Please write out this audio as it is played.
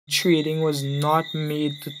Trading was not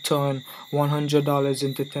made to turn $100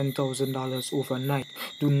 into $10,000 overnight.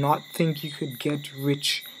 Do not think you could get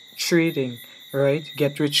rich trading, right?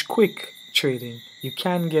 Get rich quick trading. You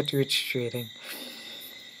can get rich trading.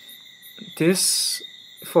 This,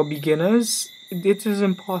 for beginners, it is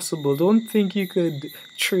impossible. Don't think you could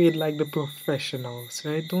trade like the professionals,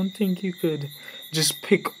 right? Don't think you could just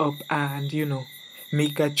pick up and,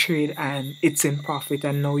 make a trade and it's in profit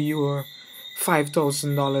and now you're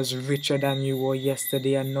 $5,000 richer than you were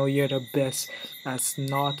yesterday and now you're the best. That's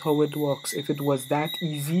not how it works. If it was that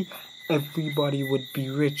easy, everybody would be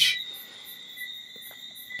rich,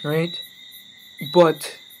 right?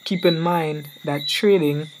 But keep in mind that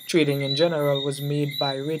trading in general, was made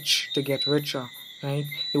by rich to get richer, right?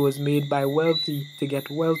 It was made by wealthy to get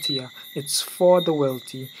wealthier. It's for the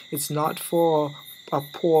wealthy. It's not for a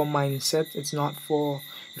poor mindset. It's not for,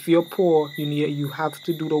 if you're poor, you have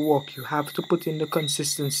to do the work. You have to put in the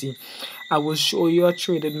consistency. I will show you a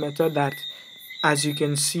trading method that, as you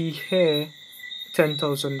can see here,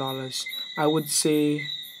 $10,000. I would say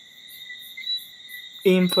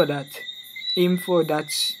aim for that. Aim for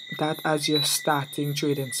that as your starting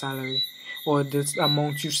trading salary, or the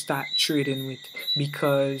amount you start trading with,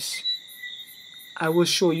 because I will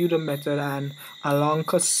show you the method, and along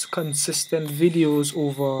consistent videos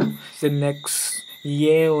over the next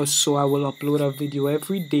year or so, I will upload a video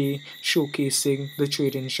every day showcasing the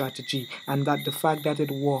trading strategy, and that the fact that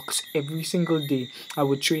it works every single day. I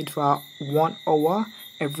would trade for 1 hour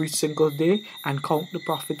every single day and count the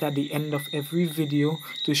profit at the end of every video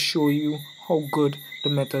to show you how good the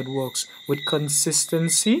method works. With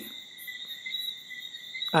consistency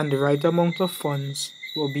and the right amount of funds,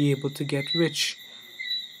 we'll be able to get rich,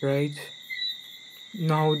 right?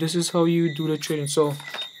 Now this is how you do the trading. So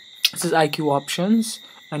this is IQ options,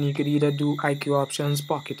 and you could either do IQ options,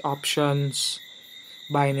 pocket options,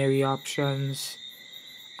 binary options,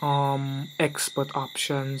 expert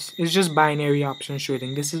options. It's just binary options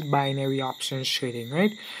trading. This is binary options trading,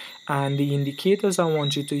 right? And the indicators I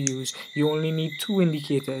want you to use, you only need 2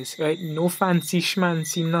 indicators, right? No fancy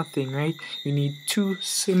schmancy, nothing, right? You need 2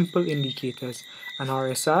 simple indicators. An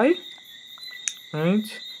RSI,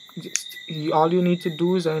 right? All you need to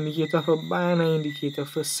do is an indicator for buy and an indicator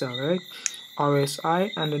for sell, right?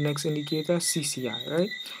 RSI, and the next indicator CCI,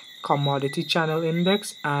 right? Commodity channel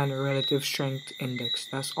index and relative strength index.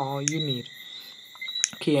 That's all you need.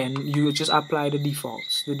 Okay, and you just apply the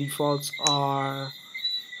defaults. The defaults are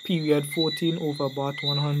period 14 overbought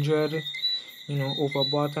 100,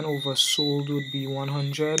 overbought and oversold would be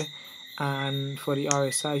 100. And for the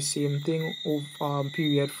RSI, same thing.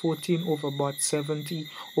 Period 14 overbought 70,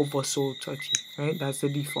 oversold 30, right? That's the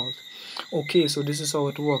default. Okay, so this is how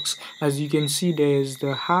it works. As you can see, there is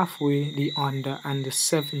the halfway, the under, and the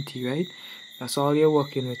 70, right? That's all you're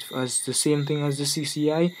working with. As the same thing as the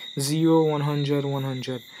CCI, 0, 100,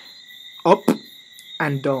 100, up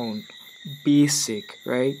and down. Basic,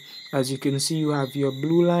 right? As you can see, you have your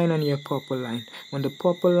blue line and your purple line. When the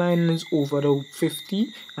purple line is over the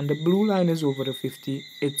 50 and the blue line is over the 50,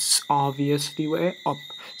 it's obviously way up,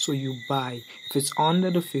 so you buy. If it's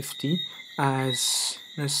under the 50, as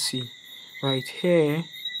let's see right here,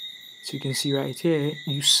 so you can see right here,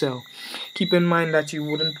 you sell. Keep in mind that you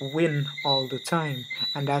wouldn't win all the time,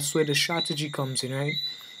 and that's where the strategy comes in, right?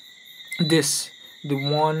 The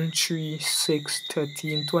 1, 3, 6,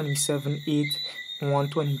 13, 27, 8,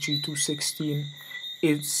 123, 216,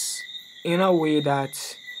 it's in a way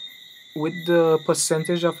that with the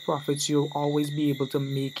percentage of profits, you'll always be able to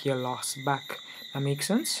make your loss back. That makes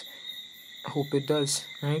sense? I hope it does,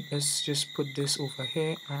 right? Let's just put this over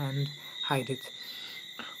here and hide it.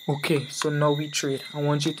 Okay, so now we trade. I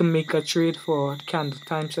want you to make a trade for candle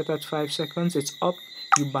time set at 5 seconds. It's up,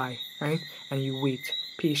 you buy, right? And you wait,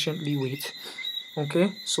 patiently wait.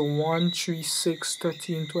 Okay, so 1, 3, 6,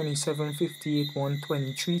 13, 27, 58,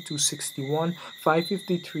 123, 261,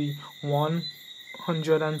 553,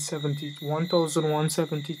 170,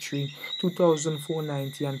 1173,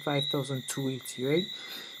 2490, and 5280, right?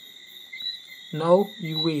 Now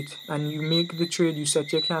you wait and you make the trade. You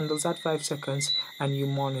set your candles at 5 seconds and you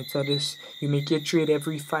monitor this. You make your trade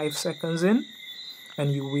every 5 seconds in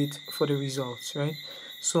and you wait for the results, right?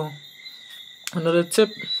 So another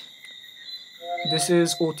tip, this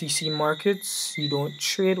is OTC markets. You don't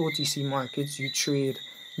trade OTC markets, you trade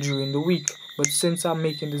during the week. But since I'm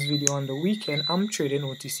making this video on the weekend, I'm trading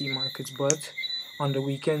OTC markets. But on the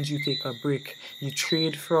weekends, you take a break. You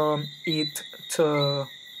trade from 8 to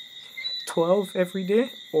 12 every day,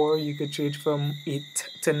 or you could trade from 8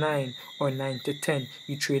 to 9 or 9 to 10.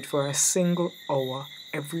 You trade for a single hour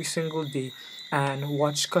every single day and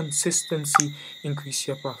watch consistency increase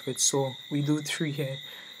your profits. So we do 3 here,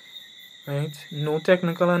 right? No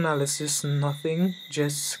technical analysis, nothing,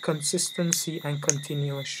 just consistency and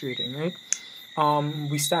continuous trading, right?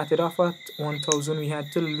 We started off at 1000. We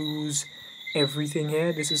had to lose everything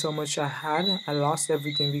here. This is how much I had. I lost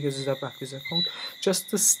everything because it's a practice account, just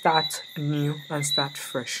to start new and start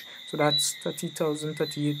fresh. So that's 30,000,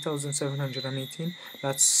 38,718.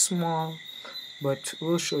 That's small, but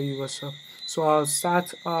we'll show you what's up. So I'll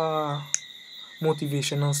start a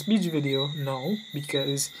motivational speech video now,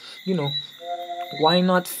 because you know, why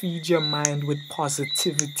not feed your mind with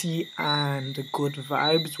positivity and good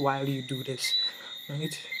vibes while you do this,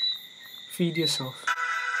 right? Feed yourself.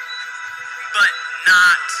 But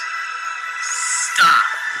not stop.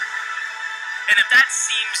 And if that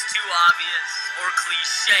seems too obvious or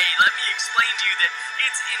cliche, let me explain to you that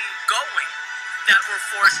it's in going that we're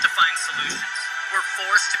forced to find solutions. We're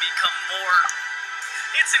forced to become more.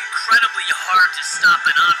 It's incredibly hard to stop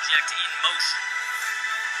an object in motion.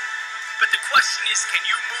 But the question is, can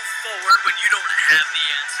you move forward when you don't have the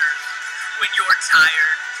answers? When you're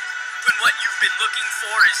tired? When what you've been looking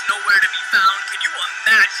for is nowhere to be found? Can you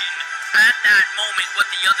imagine at that moment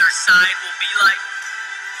what the other side will be like?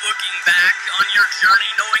 Looking back on your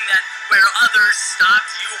journey, knowing that where others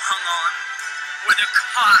stopped, you hung on. Where the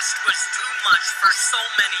cost was too much for so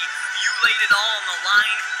many, you laid it all on the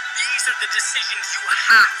line. These are the decisions you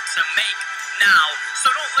have to make now. So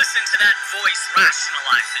don't listen to that voice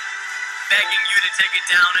rationalizing, begging you to take it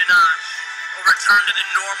down a notch or return to the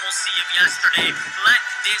normalcy of yesterday. Let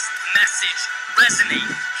this message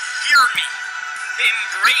resonate. Hear me.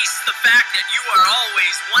 Embrace the fact that you are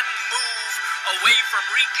always one move away from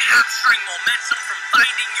recapturing momentum, from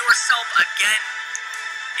finding yourself again.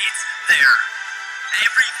 It's there.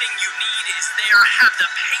 Everything you need is there. Have the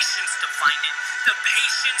patience to find it. The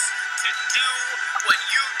patience to do what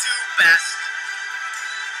you do best.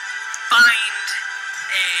 Find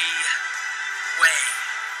a way.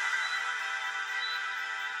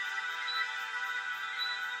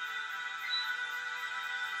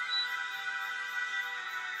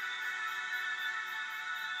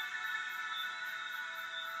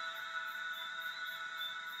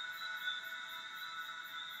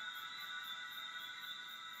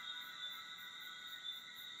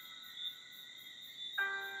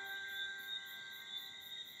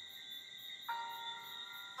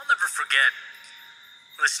 I'll never forget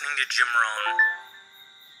listening to Jim Rohn.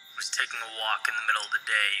 I was taking a walk in the middle of the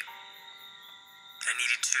day. I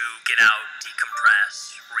needed to get out,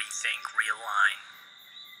 decompress, rethink, realign.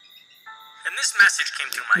 And this message came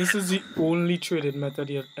through my This head. is the only traded method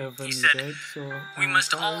you ever He need, said, right? So we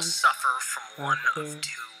must all pause, suffer from one back of here,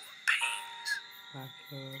 two pains. back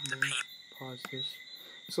here, The boom, pain pause this.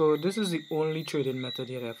 So this is the only trading method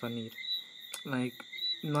you ever need. Like,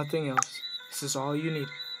 nothing else. This is all you need.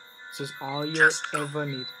 This is all you Just ever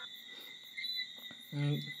need.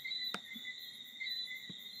 Right?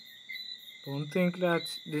 Don't think that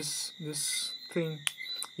this thing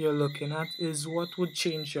you're looking at is what would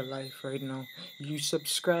change your life right now. You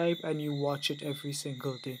subscribe and you watch it every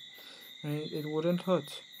single day. Right? It wouldn't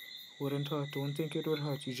hurt. Wouldn't hurt. Don't think it would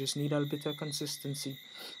hurt. You just need a bit of consistency.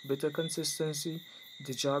 Bit of consistency.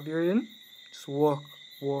 The job you're in, just work,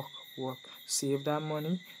 work, work. Save that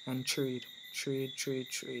money and trade. Trade, trade,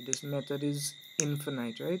 trade. This method is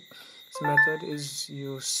infinite, right? This method is,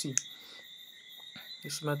 you'll see.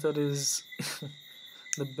 This method is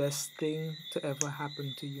the best thing to ever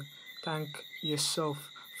happen to you. Thank yourself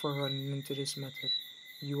for running into this method.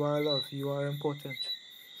 You are loved. You are important.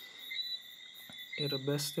 You're the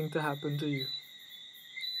best thing to happen to you.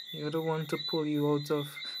 You're the one to pull you out of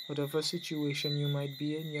whatever situation you might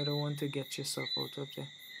be in. You're the one to get yourself out of there.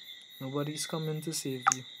 Nobody's coming to save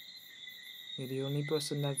you. You're the only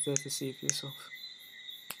person that's there to save yourself.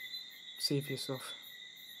 Save yourself.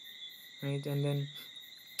 Right? And then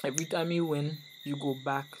every time you win, you go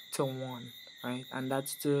back to one. Right? And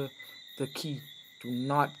that's the key. Do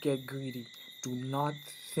not get greedy. Do not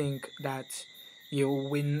think that your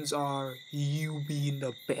wins are you being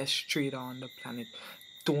the best trader on the planet.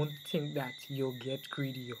 Don't think that you'll get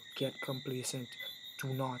greedy or get complacent. Do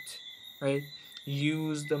not. Right?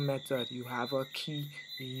 Use the method. You have a key.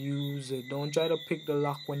 Use it. Don't try to pick the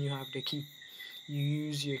lock when you have the key. You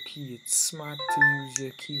use your key. It's smart to use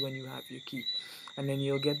your key when you have your key. And then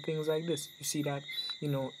you'll get things like this. You see that,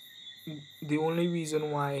 the only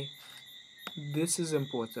reason why this is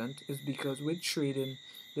important is because with trading,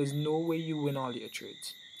 there's no way you win all your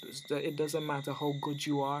trades. It doesn't matter how good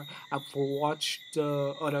you are. I've watched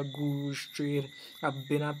the other gurus trade. I've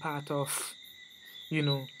been a part of,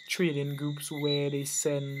 trading groups where they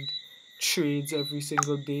send trades every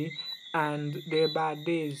single day, and there are bad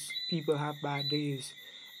days. People have bad days,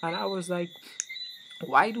 and I was like,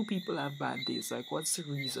 why do people have bad days? Like, what's the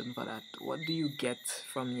reason for that? What do you get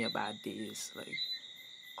from your bad days? Like,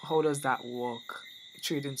 how does that work?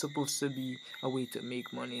 Trading supposed to be a way to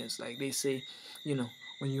make money. It's like they say, you know,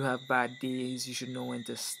 when you have bad days, you should know when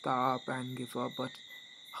to stop and give up. But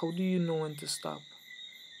how do you know when to stop?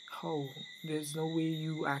 How? There's no way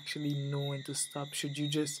you actually know when to stop. Should you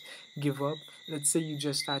just give up? Let's say you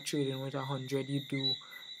just start trading with 100.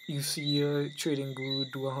 You see your trading guru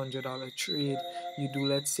do $100 trade. You do,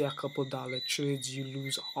 let's say, a couple dollar trades. You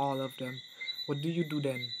lose all of them. What do you do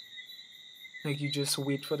then? Like, you just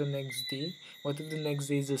wait for the next day? What if the next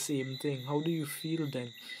day is the same thing? How do you feel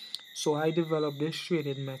then? So I developed this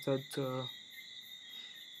trading method to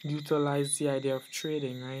utilize the idea of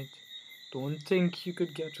trading, right? Don't think you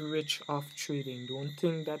could get rich off trading. Don't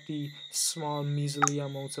think that the small, measly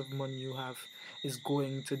amounts of money you have is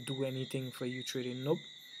going to do anything for you trading. Nope,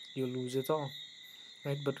 you'll lose it all,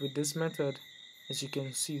 right? But with this method, as you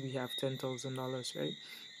can see, we have $10,000, right?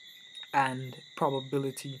 And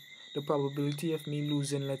the probability of me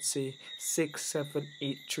losing, let's say, 6, 7,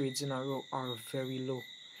 8 trades in a row are very low,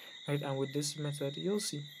 right? And with this method, you'll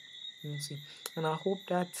see. And I hope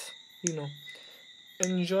that, you know,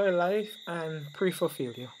 enjoy life and pray for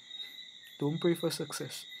failure. Don't pray for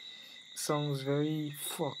success. Sounds very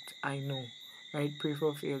fucked, I know, right? Pray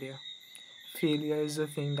for failure. Failure is the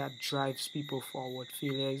thing that drives people forward.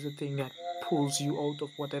 Failure is the thing that pulls you out of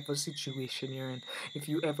whatever situation you're in. If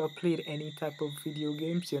you ever played any type of video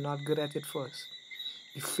games, you're not good at it first.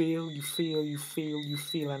 You fail, you fail, you fail, you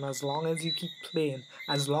fail, and as long as you keep playing,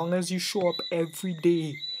 as long as you show up every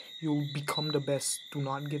day, you'll become the best. Do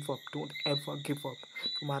not give up. Don't ever give up.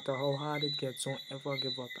 No matter how hard it gets, don't ever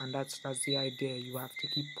give up. And that's the idea. You have to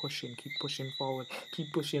keep pushing forward,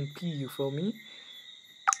 keep pushing P, you feel me?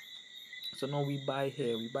 So now we buy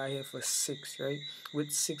here for 6, right?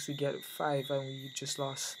 With 6 we get 5, and we just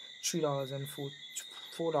lost $3 and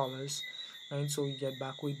 $4, right? So we get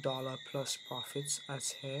back with dollar plus profits. As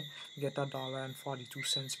here we get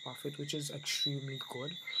 $1.42 profit, which is extremely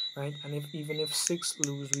good, right? And even if 6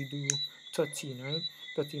 lose, we do 13, right?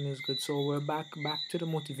 13 is good. So we're back to the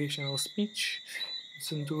motivational speech.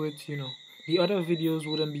 Listen to it, you know. The other videos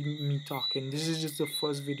wouldn't be me talking. This is just the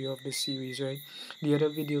first video of the series, right? The other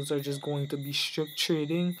videos are just going to be strict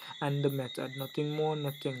trading and the method. Nothing more,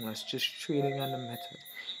 nothing less. Just trading and the method,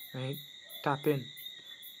 right? Tap in.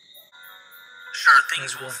 Sure,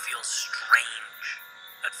 things will feel strange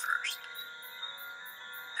at first.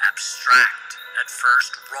 Abstract at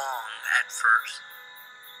first, wrong at first.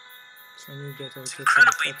 So when you get out It's your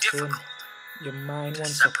incredibly comfort zone, difficult. your mind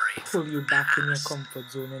wants to pull you back in your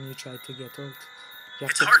comfort zone and you try to get out. You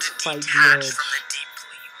have It's hard to fight the detach urge. from the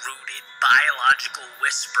deeply rooted biological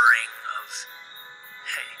whispering of,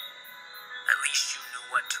 hey, at least you knew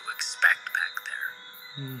what to expect back there.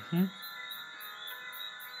 Mm-hmm.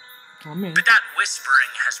 Amen. But that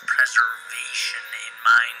whispering has preservation in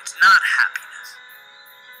mind, not happiness.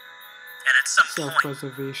 And at some point,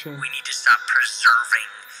 Self-preservation. we need to stop preserving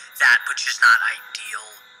that which is not ideal.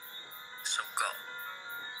 So go.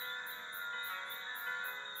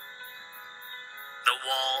 The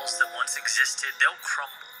walls that once existed, they'll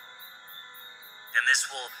crumble. And this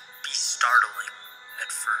will be startling at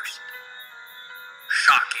first.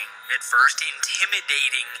 Shocking at first,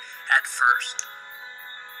 intimidating at first.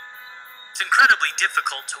 It's incredibly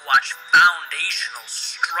difficult to watch foundational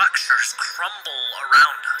structures crumble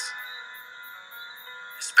around us.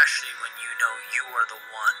 Especially when you know you are the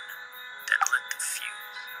one that lit the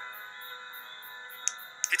fuse.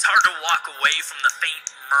 It's hard to walk away from the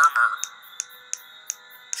faint murmur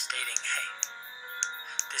stating, hey,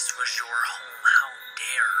 this was your home, how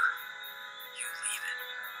dare you leave it?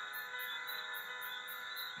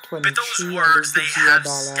 But those words, they have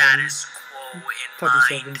status quo in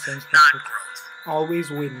mind, not growth. Always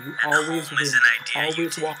win. You always win.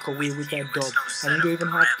 Always walk away with that dub. And you don't even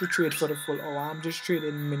have to trade for the full hour. I'm just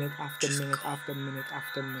trading minute after minute after minute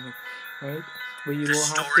after minute, right? But you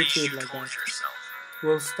don't have to trade like that.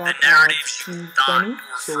 We'll stop at 2:20,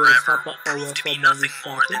 so we'll stop at hour from when we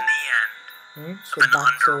started. Right? So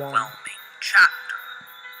back to 1.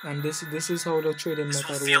 And this is how the trading method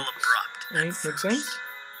works. Right? Make sense?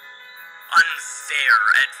 Unfair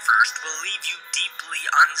at first will leave you deeply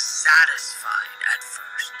unsatisfied at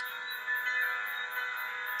first.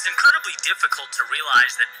 It's incredibly difficult to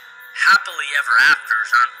realize that happily ever afters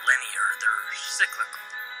aren't linear, they're cyclical.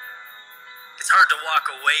 It's hard to walk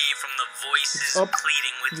away from the voices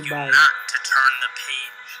pleading with you not to turn the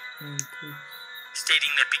page.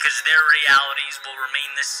 stating that because their realities will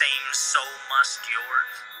remain the same, so must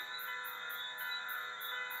yours.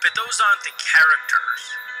 But those aren't the characters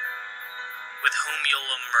with whom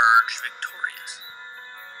you'll emerge victorious.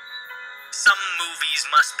 Some movies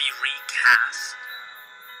must be recast,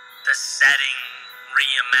 the setting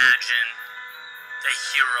reimagined, the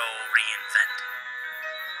hero reinvented.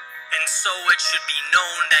 And so it should be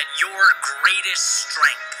known that your greatest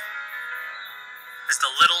strength is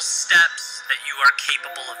the little steps that you are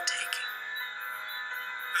capable of taking,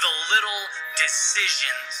 the little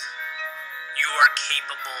decisions you are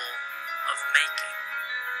capable of making.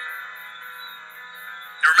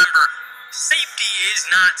 Remember, safety is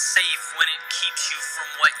not safe when it keeps you from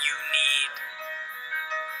what you need.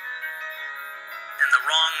 And the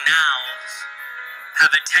wrong nows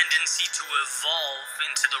have a tendency to evolve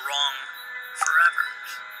into the wrong forevers.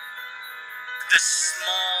 The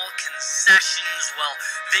small concessions, well,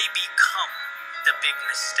 they become the big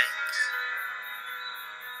mistakes.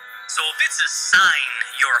 So if it's a sign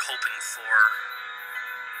you're hoping for,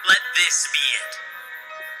 let this be it.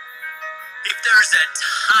 If there's a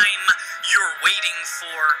time you're waiting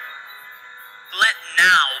for, let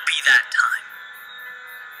now be that time.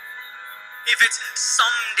 If it's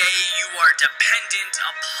someday you are dependent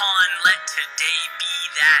upon, let today be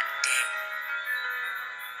that day.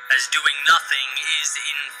 As doing nothing is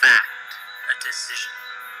in fact a decision,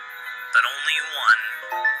 but only one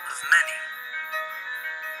of many.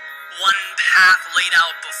 One path laid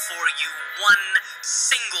out before you, one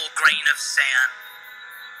single grain of sand,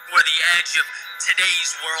 where the edge of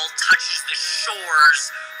today's world touches the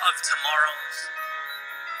shores of tomorrow's.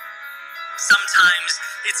 Sometimes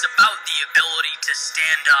it's about the ability to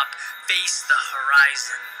stand up, face the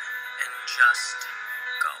horizon, and just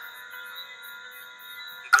go.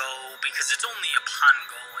 Go because it's only upon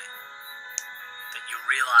going that you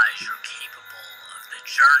realize you're capable of the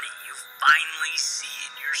journey. You finally see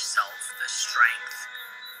in yourself the strength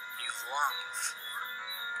you've longed for.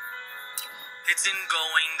 It's in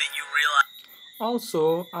going that you realize.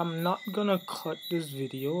 Also, I'm not gonna cut this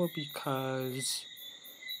video because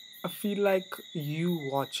I feel like you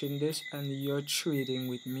watching this and you're trading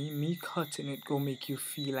with me cutting it go make you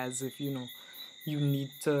feel as if, you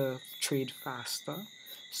need to trade faster.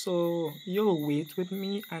 So you'll wait with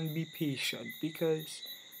me and be patient, because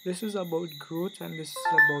this is about growth and this is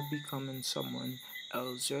about becoming someone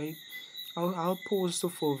else, right? I'll post the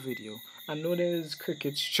full video. I know there's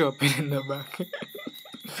crickets chirping in the back.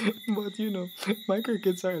 But my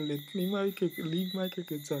crickets are lit. Leave my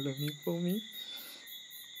crickets alone. You feel me?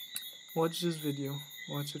 Watch this video.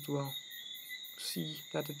 Watch it well. See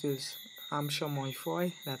that it is. I'm Shamoy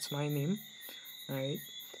Foy. That's my name. Alright?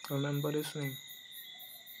 Remember this name.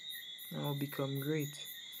 I'll become great.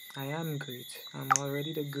 I am great. I'm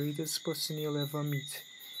already the greatest person you'll ever meet.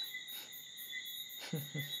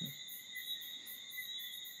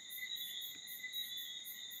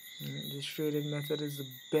 This trading method is the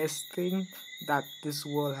best thing that this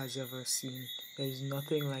world has ever seen. There is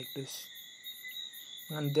nothing like this.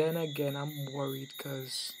 And then again, I'm worried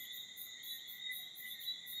because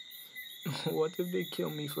what if they kill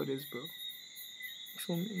me for this, bro?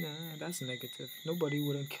 For me, nah, that's negative. Nobody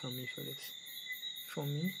wouldn't kill me for this. For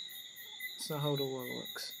me, it's not how the world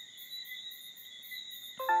works.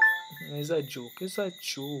 It's a joke. It's a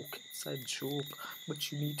joke. It's a joke.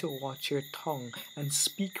 But you need to watch your tongue and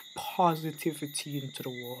speak positivity into the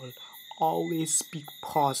world. Always speak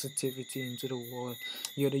positivity into the world.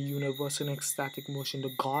 You're the universe in ecstatic motion. The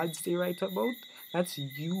gods they write about, that's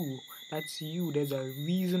you. That's you. There's a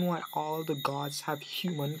reason why all the gods have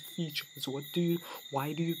human features.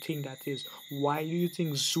 Why do you think that is? Why do you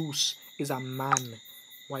think Zeus is a man?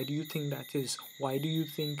 Why do you think that is? Why do you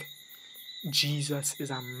think Jesus is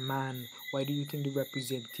a man? Why do you think the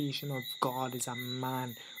representation of God is a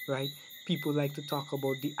man, right? People like to talk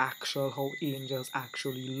about the actual, how angels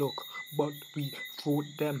actually look, but we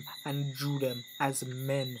wrote them and drew them as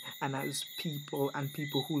men and as people, and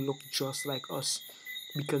people who look just like us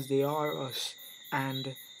because they are us.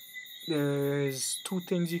 And there's two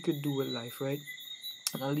things you could do with life, right?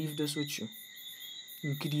 And I'll leave this with you.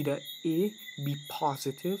 You could either A, be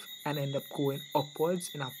positive and end up going upwards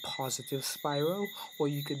in a positive spiral, or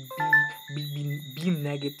you could be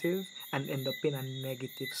negative and end up in a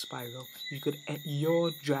negative spiral.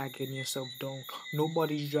 You're dragging yourself down.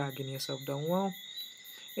 Nobody's dragging yourself down. Well,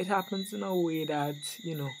 it happens in a way that,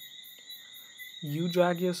 you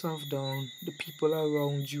drag yourself down, the people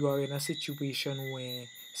around you are in a situation where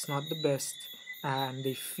it's not the best, and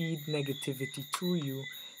they feed negativity to you.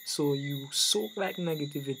 So you soak that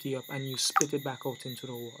negativity up and you spit it back out into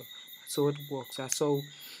the world. That's how it works. That's how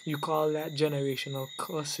You call that generational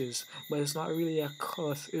curses, but it's not really a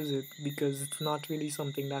curse, is it? Because it's not really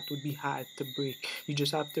something that would be hard to break. You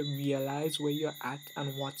just have to realize where you're at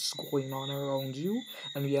and what's going on around you,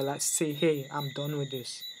 and realize, say, hey, I'm done with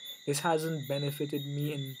this. This hasn't benefited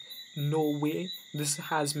me in no way. This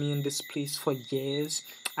has me in this place for years,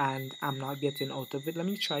 and I'm not getting out of it. Let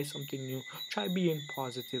me try something new. Try being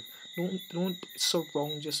positive. Don't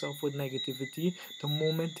surround yourself with negativity. The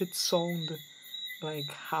moment it sounds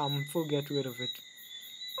like harmful, get rid of it,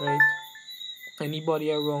 right?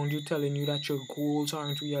 Anybody around you telling you that your goals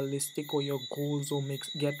aren't realistic or your goals don't make,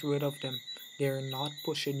 get rid of them. They're not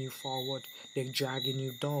pushing you forward, they're dragging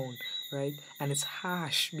you down, right? And it's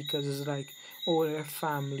harsh because it's like, oh, they're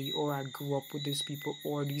family, or I grew up with these people,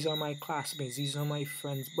 or these are my classmates, these are my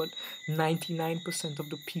friends. But 99%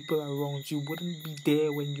 of the people around you wouldn't be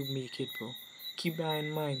there when you make it, bro. Keep that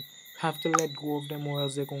in mind. You have to let go of them, or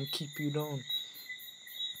else they're gonna keep you down.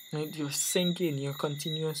 Right? You're sinking, you're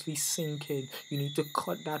continuously sinking. You need to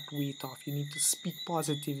cut that weight off. You need to speak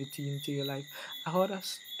positivity into your life. I heard a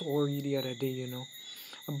story the other day,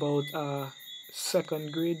 about a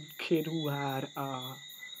second grade kid who had a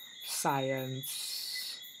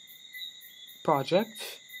science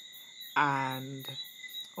project, and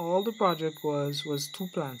all the project was two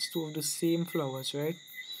plants, two of the same flowers, right?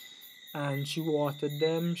 And she watered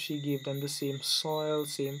them, she gave them the same soil,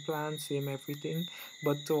 same plant, same everything.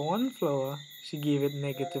 But to one flower, she gave it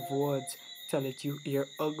negative words. Tell it, you're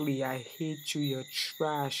ugly, I hate you, you're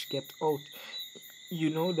trash, get out.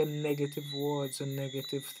 The negative words and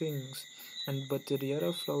negative things. And but to the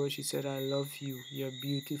other flower, she said, I love you, you're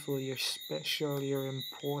beautiful, you're special, you're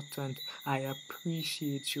important, I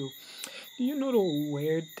appreciate you. Do you know the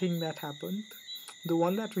weird thing that happened? The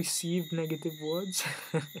one that received negative words,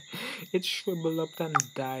 it shriveled up and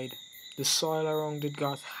died. The soil around it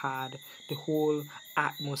got hard. The whole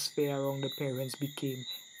atmosphere around the parents became,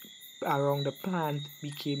 around the plant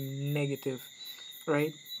became negative,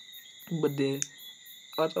 right? But the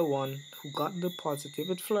other one who got the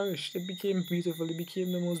positive, it flourished. It became beautiful. It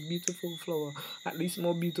became the most beautiful flower, at least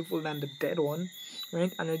more beautiful than the dead one,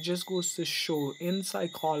 right? And it just goes to show, in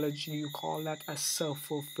psychology, you call that a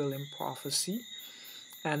self-fulfilling prophecy.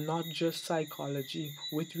 And not just psychology,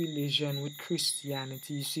 with religion, with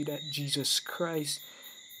Christianity. You see that Jesus Christ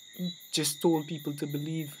just told people to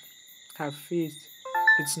believe, have faith.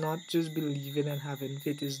 It's not just believing and having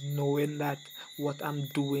faith, it's knowing that what I'm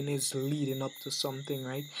doing is leading up to something,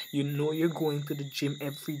 right? You're going to the gym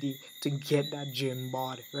every day to get that gym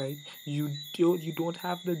bod, right? You don't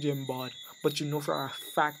have the gym bod, but you know for a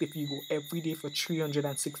fact if you go every day for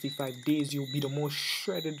 365 days, you'll be the most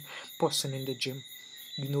shredded person in the gym.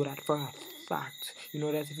 You know that for a fact. You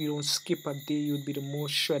know that if you don't skip a day, you'll be the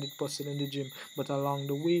most shredded person in the gym. But along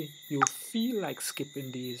the way, you'll feel like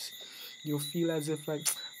skipping days. You'll feel as if like,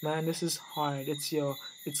 man, this is hard. It's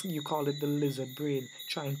you call it the lizard brain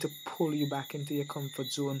trying to pull you back into your comfort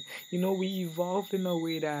zone. We evolved in a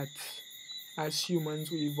way that, as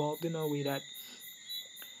humans, we evolved in a way that,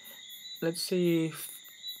 let's say,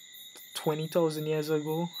 20,000 years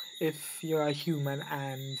ago, if you're a human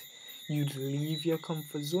and you'd leave your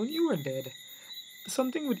comfort zone, you were dead.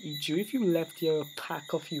 Something would eat you. If you left your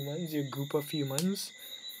pack of humans, your group of humans,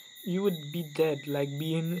 you would be dead. Like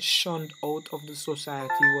being shunned out of the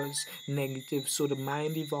society was negative. So the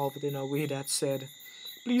mind evolved in a way that said,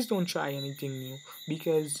 please don't try anything new.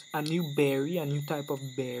 Because a new berry, a new type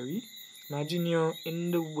of berry, imagine you're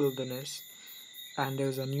in the wilderness and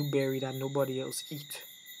there's a new berry that nobody else eat,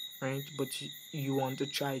 right? But you want to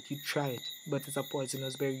try it, you try it, but it's a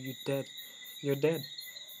poisonous berry, you're dead.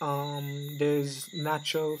 There's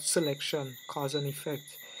natural selection, cause and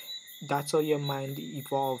effect. That's how your mind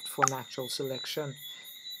evolved for natural selection,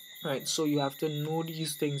 right? So you have to know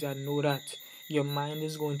these things and know that your mind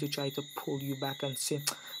is going to try to pull you back and say,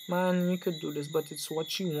 man, you could do this, but it's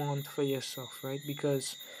what you want for yourself, right?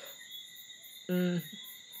 Because mm,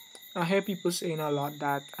 I hear people saying a lot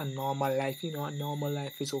that a normal life, a normal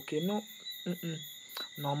life is okay. No, mm-mm.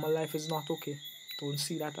 Normal life is not okay. Don't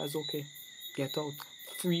see that as okay. Get out.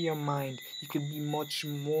 Free your mind. You could be much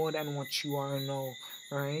more than what you are now,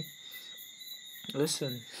 right?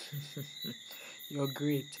 Listen, you're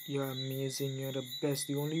great. You're amazing. You're the best.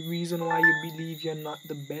 The only reason why you believe you're not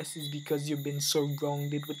the best is because you've been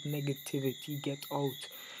surrounded with negativity. Get out.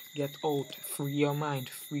 Get out. Free your mind.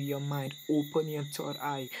 Free your mind. Open your third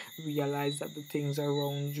eye. Realize that the things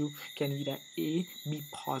around you can either A, be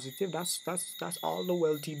positive. That's all the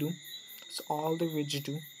wealthy do. It's all the rich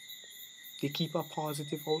do. They keep a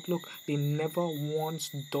positive outlook. They never once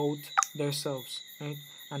doubt themselves, right?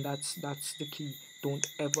 And that's the key. Don't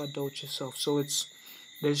ever doubt yourself. So it's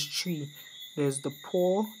There's three. There's the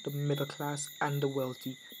poor, the middle class, and the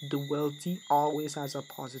wealthy. The wealthy always has a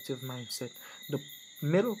positive mindset. The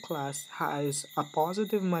middle class has a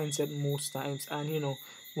positive mindset most times, and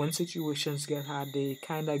when situations get hard, they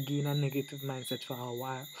kind of gain a negative mindset for a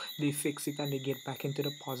while. They fix it and they get back into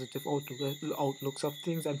the positive outlooks of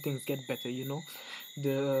things, and things get better.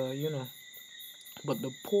 The but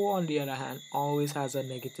the poor, on the other hand, always has a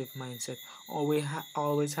negative mindset.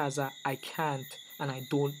 Always has a I can't, and I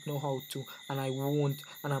don't know how to, and I won't,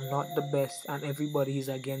 and I'm not the best, and everybody is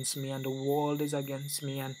against me, and the world is against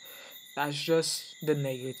me, and that's just the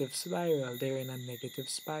negative spiral. They're in a negative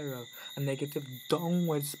spiral, a negative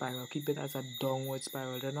downward spiral. Keep it as a downward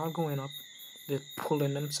spiral. They're not going up. They're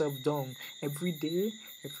pulling themselves down every day.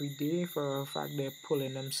 For a fact, they're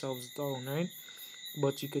pulling themselves down, right?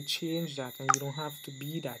 But you could change that, and you don't have to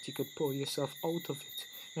be that. You could pull yourself out of it,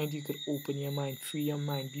 and you could open your mind, free your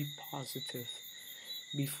mind, be positive,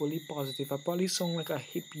 be fully positive. I probably sound like a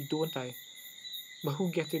hippie, don't I? But who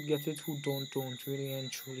get it, who don't, really and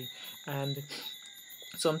truly. And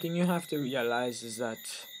something you have to realize is that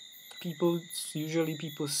people usually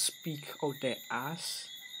people speak out their ass,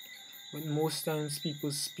 but most times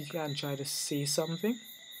people speak and try to say something,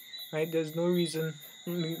 right? There's no reason.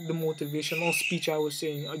 The motivational speech I was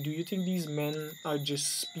saying, do you think these men are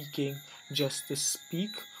just speaking just to speak,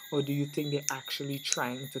 or do you think they're actually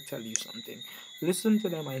trying to tell you something? Listen to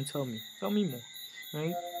them and tell me more,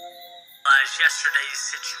 right? Yesterday's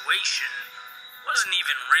situation wasn't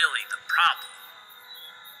even really the problem.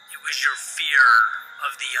 It was your fear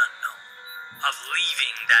of the unknown, of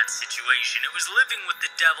leaving that situation. It was living with the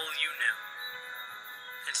devil you knew,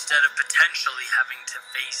 instead of potentially having to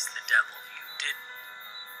face the devil you didn't.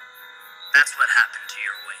 That's what happened to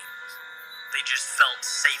your wings. They just felt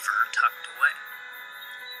safer tucked away.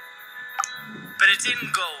 But it's in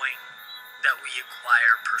going that we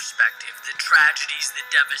acquire perspective. The tragedies, the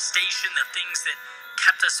devastation, the things that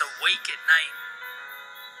kept us awake at night,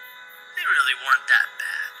 they really weren't that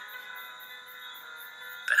bad.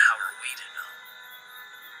 But how are we to know?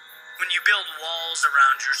 When you build walls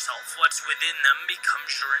around yourself, what's within them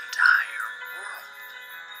becomes your entire world.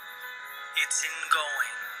 It's in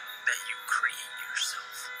going that you create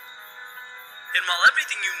yourself. And while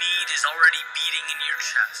everything you need is already beating in your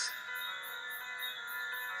chest,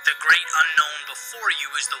 the great unknown before you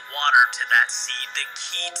is the water to that seed, the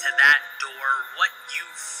key to that door. What you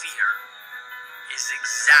fear is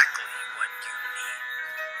exactly what you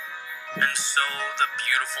need. And so the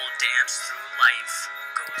beautiful dance through life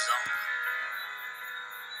goes on.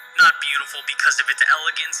 Not beautiful because of its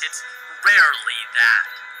elegance, it's rarely that.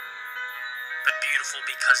 But beautiful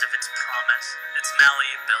because of its promise, its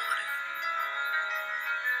malleability.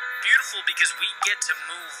 Beautiful because we get to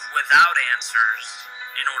move without answers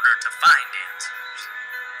in order to find answers.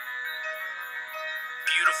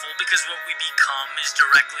 Beautiful because what we become is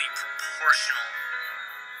directly proportional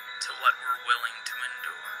to what we're willing to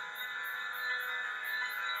endure.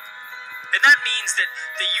 And that means that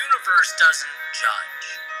the universe doesn't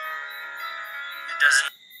judge. It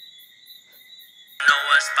doesn't know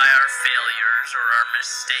us by our failures or our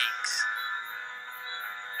mistakes,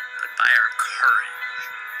 but by our courage.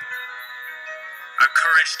 Our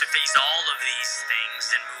courage to face all of these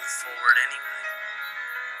things and move forward anyway.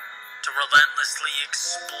 To relentlessly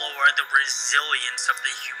explore the resilience of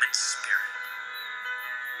the human spirit.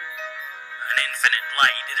 An infinite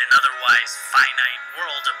light in an otherwise finite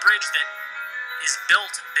world, a bridge that is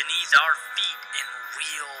built beneath our feet in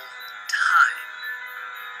real time.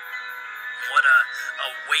 What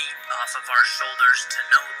a weight off of our shoulders to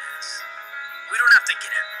know this. We don't have to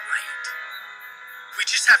get it right. We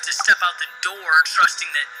just have to step out the door trusting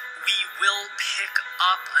that we will pick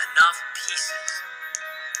up enough pieces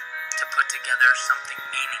to put together something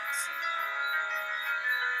meaningful.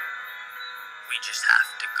 We just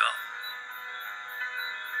have to go.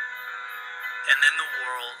 And then the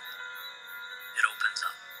world, it opens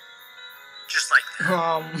up. Just like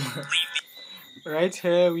that. Leave the Right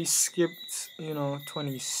here we skipped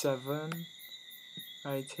 27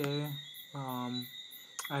 right here.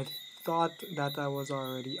 I thought that I was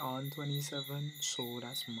already on 27, so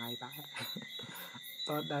that's my bad.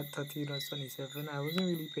 Thought that 13 was 27. I wasn't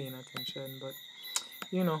really paying attention, but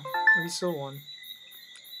we still won.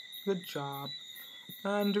 Good job.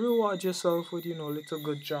 And reward yourself with little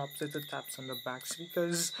good jobs, little taps on the backs,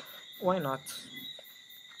 because why not?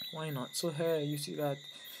 Why not? So here you see that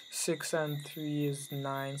 6 and 3 is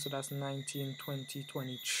 9, so that's 19, 20,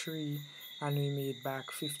 23, and we made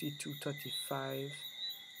back 52.35.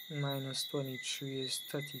 Minus 23 is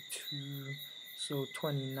 32, so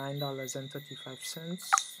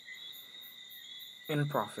 $29.35. in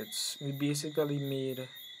profits. We basically made.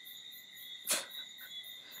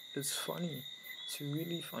 It's funny. It's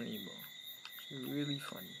really funny, bro. It's really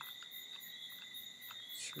funny.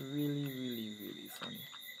 It's really, really, really funny.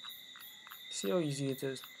 See how easy it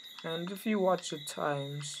is. And if you watch the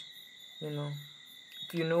times, you know,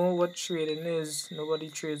 if you know what trading is, nobody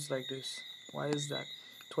trades like this. Why is that?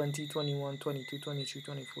 20, 21, 22, 23,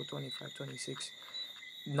 24, 25, 26.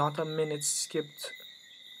 Not a minute skipped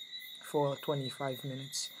for 25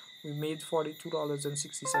 minutes. We made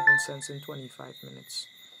 $42.67 in 25 minutes.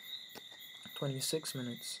 26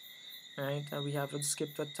 minutes. Right? And we haven't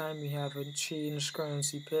skipped a time, we haven't changed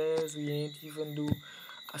currency pairs, we ain't even do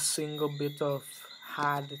a single bit of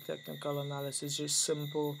hard technical analysis, just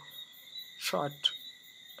simple chart,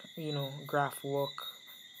 graph work,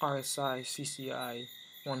 RSI, CCI,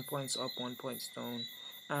 1 points up, 1 points down.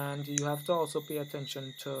 And you have to also pay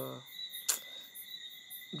attention to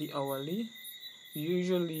the hourly.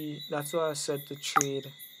 Usually, that's why I said to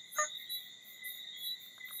trade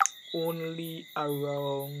only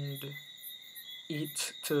around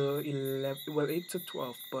 8 to 11, well, 8 to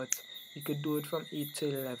 12, but you could do it from 8 to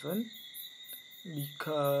 11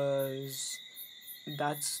 because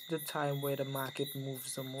that's the time where the market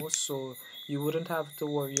moves the most. So you wouldn't have to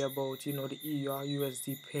worry about, the EUR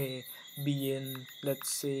USD pair being, let's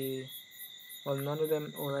say, well, none of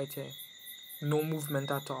them, all right here, no movement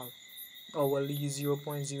at all. Hourly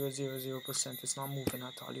 0.000%. It's not moving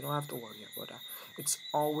at all. You don't have to worry about that. It's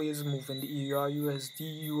always moving. The EUR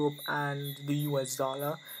USD, Europe, and the US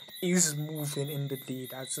dollar is moving in the day.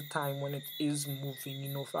 That's the time when it is moving. You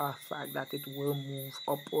know for a fact that it will move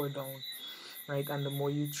up or down, right? And the more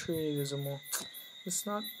you trade, is the more. It's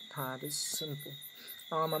not hard. It's simple.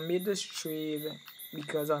 I made this trade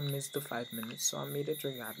because I missed the 5 minutes, so I made it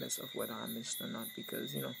regardless of whether I missed or not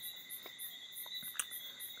because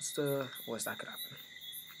it's the worst that could happen.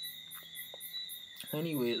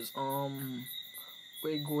 Anyways,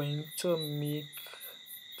 we're going to make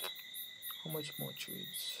how much more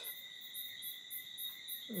trades?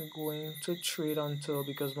 We're going to trade until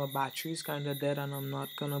because my battery is kind of dead and I'm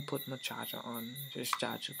not gonna put my charger on. Just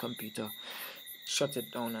charge the computer, shut it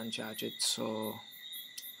down and charge it. So,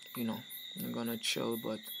 I'm gonna chill.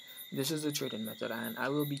 But this is the trading method, and I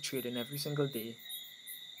will be trading every single day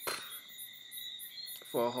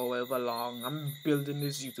for however long. I'm building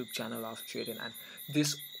this YouTube channel of trading, and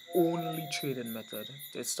this only trading method.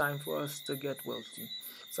 It's time for us to get wealthy.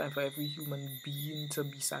 It's time for every human being to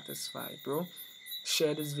be satisfied, bro.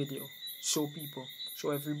 Share this video. Show people.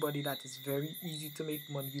 Show everybody that it's very easy to make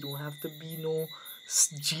money. You don't have to be no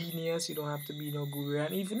genius. You don't have to be no guru.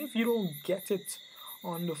 And even if you don't get it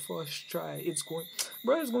on the first try, it's going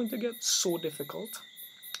to get so difficult.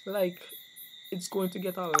 Like, it's going to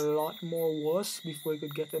get a lot more worse before it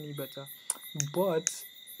could get any better. But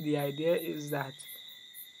the idea is that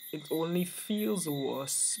it only feels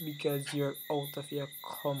worse because you're out of your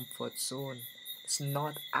comfort zone. It's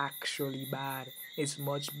not actually bad. It's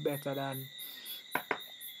much better than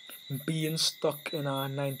being stuck in a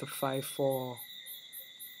 9 to 5 for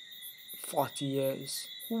 40 years.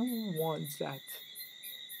 Who wants that?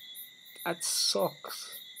 That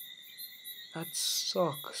sucks. That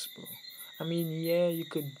sucks, bro. I mean, yeah, you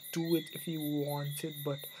could do it if you wanted,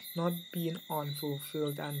 but not being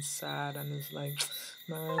unfulfilled and sad, and it's like,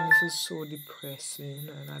 man, this is so depressing,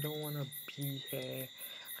 and I don't want to be here,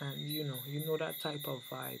 and you know that type of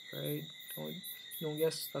vibe, right? Don't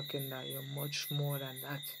get stuck in that. You're much more than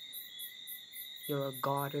that. You're a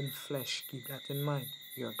God in flesh. Keep that in mind.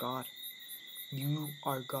 You're God. You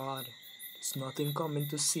are God. There's nothing coming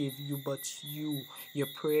to save you but you. Your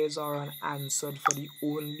prayers are unanswered for the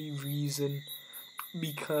only reason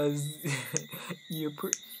because you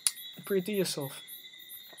pray to yourself.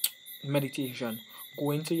 Meditation.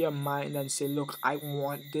 Go into your mind and say, look, I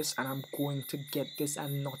want this and I'm going to get this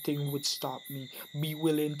and nothing would stop me. Be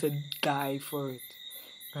willing to die for it.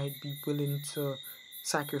 Right? Be willing to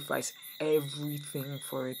sacrifice everything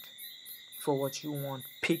for it. For what you want.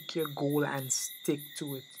 Pick your goal and stick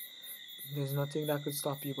to it. There's nothing that could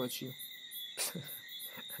stop you but you.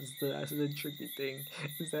 That's the tricky thing.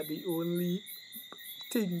 Is that the only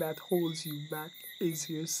thing that holds you back is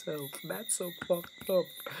yourself. That's so fucked up.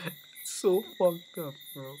 So fucked up,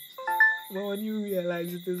 bro. But when you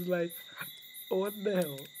realize it, is like, what the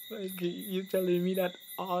hell? Like, you're telling me that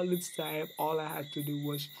all this time, all I had to do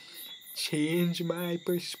was change my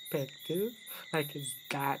perspective? Like, it's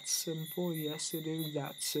that simple? Yes, it is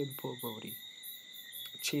that simple, Brody.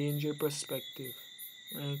 Change your perspective,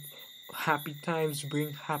 right? Happy times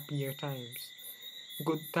bring happier times.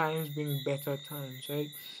 Good times bring better times,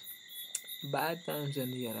 right? Bad times,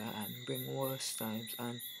 on the other hand, bring worse times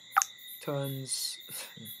and turns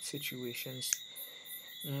situations.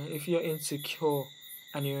 If you're insecure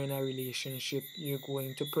and you're in a relationship, you're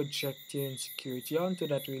going to project your insecurity onto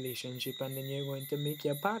that relationship, and then you're going to make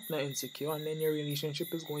your partner insecure, and then your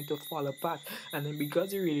relationship is going to fall apart. And then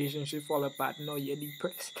because your relationship fall apart, now you're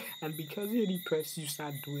depressed, and because you're depressed, you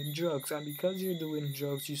start doing drugs, and because you're doing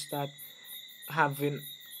drugs, you start having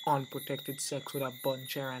unprotected sex with a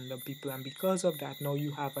bunch of random people, and because of that now you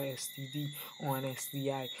have a STD or an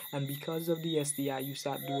STI, and because of the STI you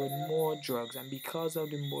start doing more drugs, and because of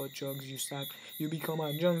the more drugs you become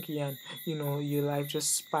a junkie, and your life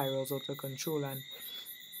just spirals out of control. And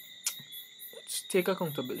take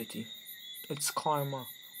accountability. It's karma.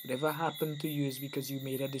 Whatever happened to you is because you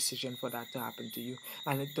made a decision for that to happen to you,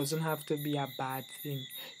 and it doesn't have to be a bad thing.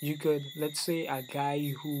 You could, let's say, a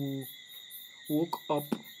guy who woke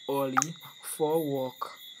up early for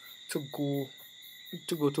work to go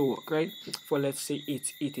to work, right? For let's say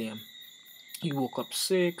 8 a.m. He woke up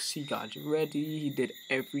 6, he got ready, he did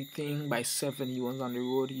everything. By 7 he was on the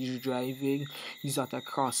road, he's driving, he's at a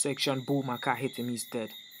cross section, boom, a car hit him, he's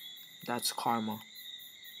dead. That's karma.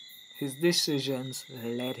 His decisions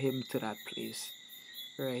led him to that place,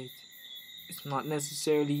 right? It's not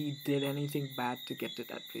necessarily he did anything bad to get to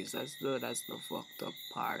that place. That's the fucked up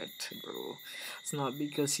part, bro. It's not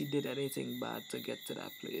because he did anything bad to get to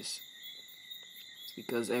that place. It's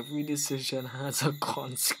because every decision has a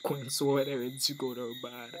consequence, whether it's good or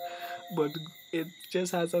bad. But it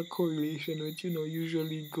just has a correlation with,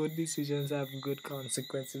 usually good decisions have good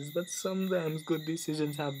consequences, but sometimes good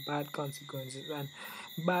decisions have bad consequences, and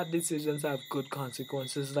bad decisions have good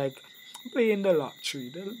consequences. Like playing the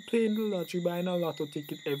lottery. Playing the lottery, buying a lotto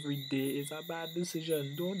ticket every day is a bad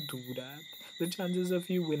decision. Don't do that. The chances of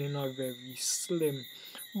you winning are very slim.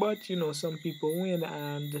 But some people win,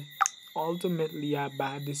 and ultimately a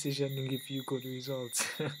bad decision will give you good results.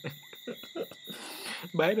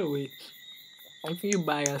 By the way, if you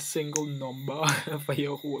buy a single number for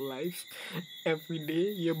your whole life, every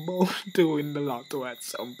day you're bound to win the lotto at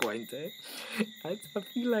some point. I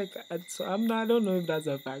feel like I don't know if that's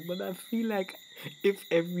a fact, but I feel like if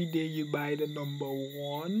every day you buy the number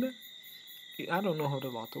one, I don't know how the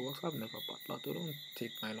lotto works. I've never bought lotto. Don't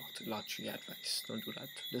take my lottery advice. Don't do that.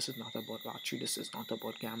 This is not about lottery. This is not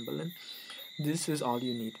about gambling. This is all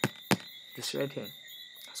you need. This right here.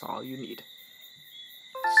 That's all you need.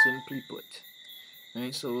 Simply put.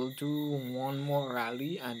 Right, so we'll do one more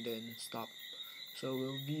rally and then stop. So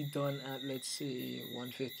we'll be done at, let's say,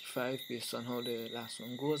 1:55 based on how the last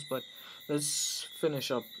one goes. But let's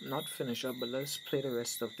not finish up, but let's play the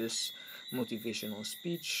rest of this motivational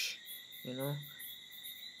speech. You know,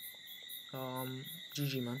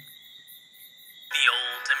 GG man. The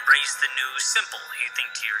old, embrace the new, simple, you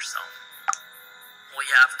think to yourself. Well,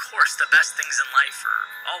 yeah, of course, the best things in life are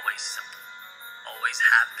always simple. Always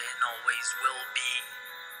have been, always will be.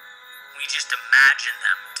 We just imagine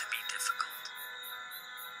them to be difficult.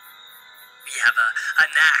 We have a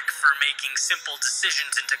knack for making simple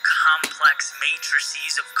decisions into complex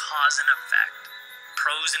matrices of cause and effect.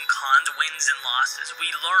 Pros and cons, wins and losses. We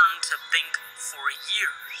learn to think for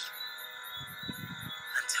years.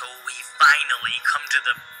 Until we finally come to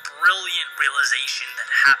the brilliant realization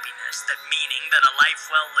that happiness, that meaning, that a life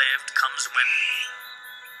well lived comes when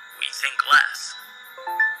we think less.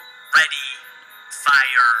 Ready,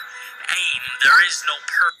 fire, aim. There is no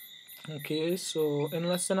Okay, so in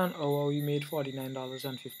less than an hour we made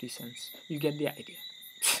 $49.50. You get the idea.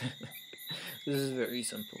 This is very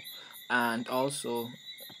simple. And also,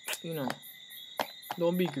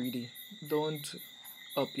 don't be greedy. Don't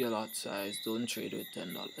up your lot size. Don't trade with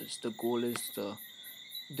 $10. The goal is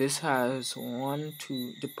this has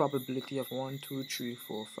the probability of 1, 2, 3,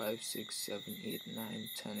 4, 5, 6, 7, 8, 9,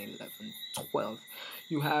 10, 11, 12.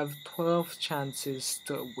 You have 12 chances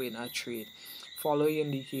to win a trade. Follow your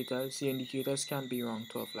indicators. Your indicators can't be wrong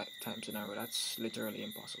 12 times in a row. That's literally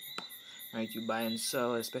impossible. Right? You buy and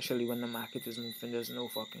sell, especially when the market is moving. There's no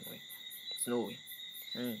fucking way. There's no way.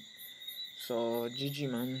 Right? So GG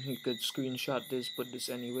man, you could screenshot this, put this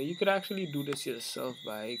anywhere. You could actually do this yourself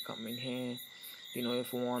by coming here.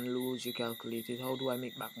 If one lose, you calculate it. How do I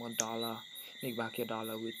make back my dollar? Make back your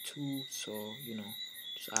dollar with 2. So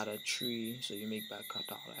just add a 3. So you make back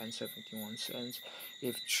 $1.71.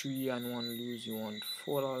 If 3 and 1 lose, you want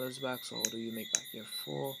 $4 back. So how do you make back your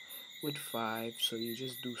 4? With 5? So you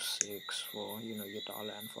just do 6 for your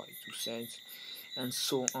 $1.42. And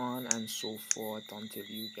so on and so forth until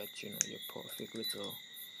you get your perfect little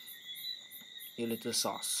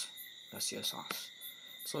sauce. That's your sauce.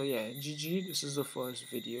 So yeah, GG. This is the first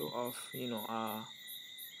video of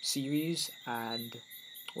series, and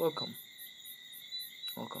welcome.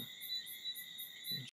 Welcome.